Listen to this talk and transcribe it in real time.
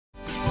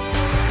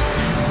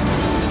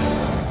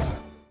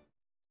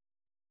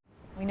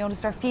We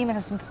noticed our female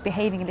has been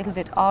behaving a little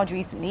bit odd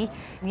recently.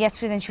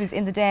 Yesterday then she was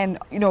in the den,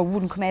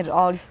 wouldn't come out at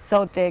all.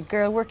 So the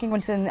girl working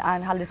went in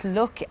and had a little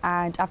look,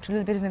 and after a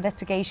little bit of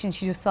investigation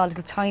she just saw a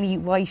little tiny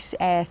white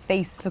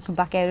face looking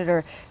back out at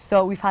her.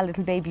 So we've had a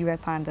little baby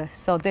red panda.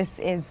 So this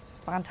is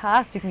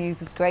fantastic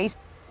news, it's great.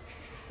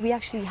 We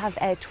actually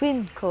have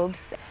twin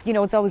cubs.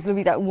 It's always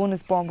lovely that one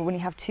is born, but when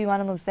you have two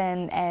animals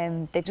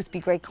then they'd just be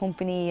great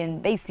company,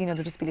 and basically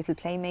they'll just be little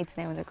playmates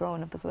now when they're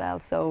growing up as well.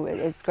 So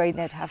it's great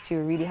now to have two.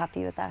 We're really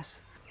happy with that.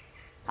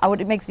 And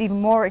what it makes it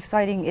even more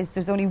exciting is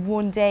there's only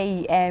one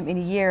day in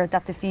a year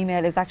that the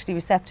female is actually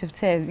receptive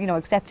to,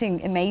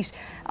 accepting a mate.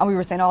 And we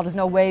were saying, oh, there's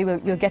no way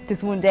we'll get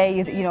this one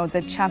day.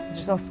 The chances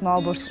are so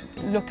small, but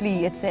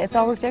luckily it's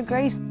all worked out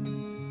great.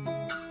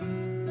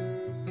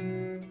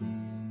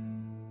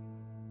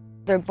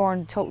 They're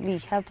born totally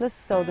helpless,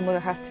 so the mother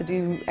has to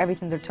do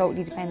everything. They're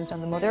totally dependent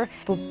on the mother.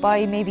 But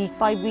by maybe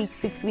 5 weeks,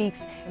 6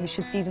 weeks, we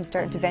should see them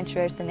starting to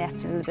venture out of the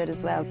nest a little bit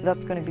as well. So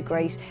that's going to be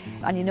great.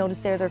 And you notice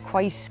there, they're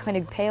quite kind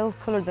of pale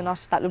coloured. They're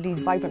not that lovely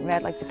vibrant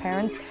red like the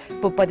parents.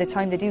 But by the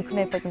time they do come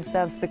out by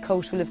themselves, the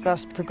coat will have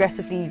got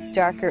progressively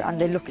darker, and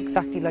they look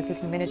exactly like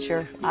little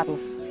miniature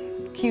adults.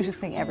 Cutest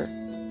thing ever.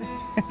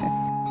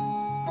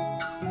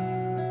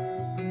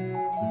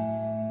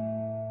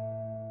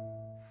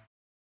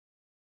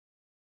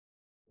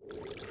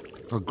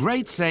 For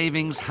great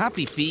savings,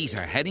 Happy Feet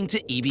are heading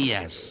to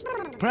EBS,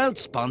 proud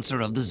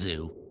sponsor of the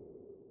zoo.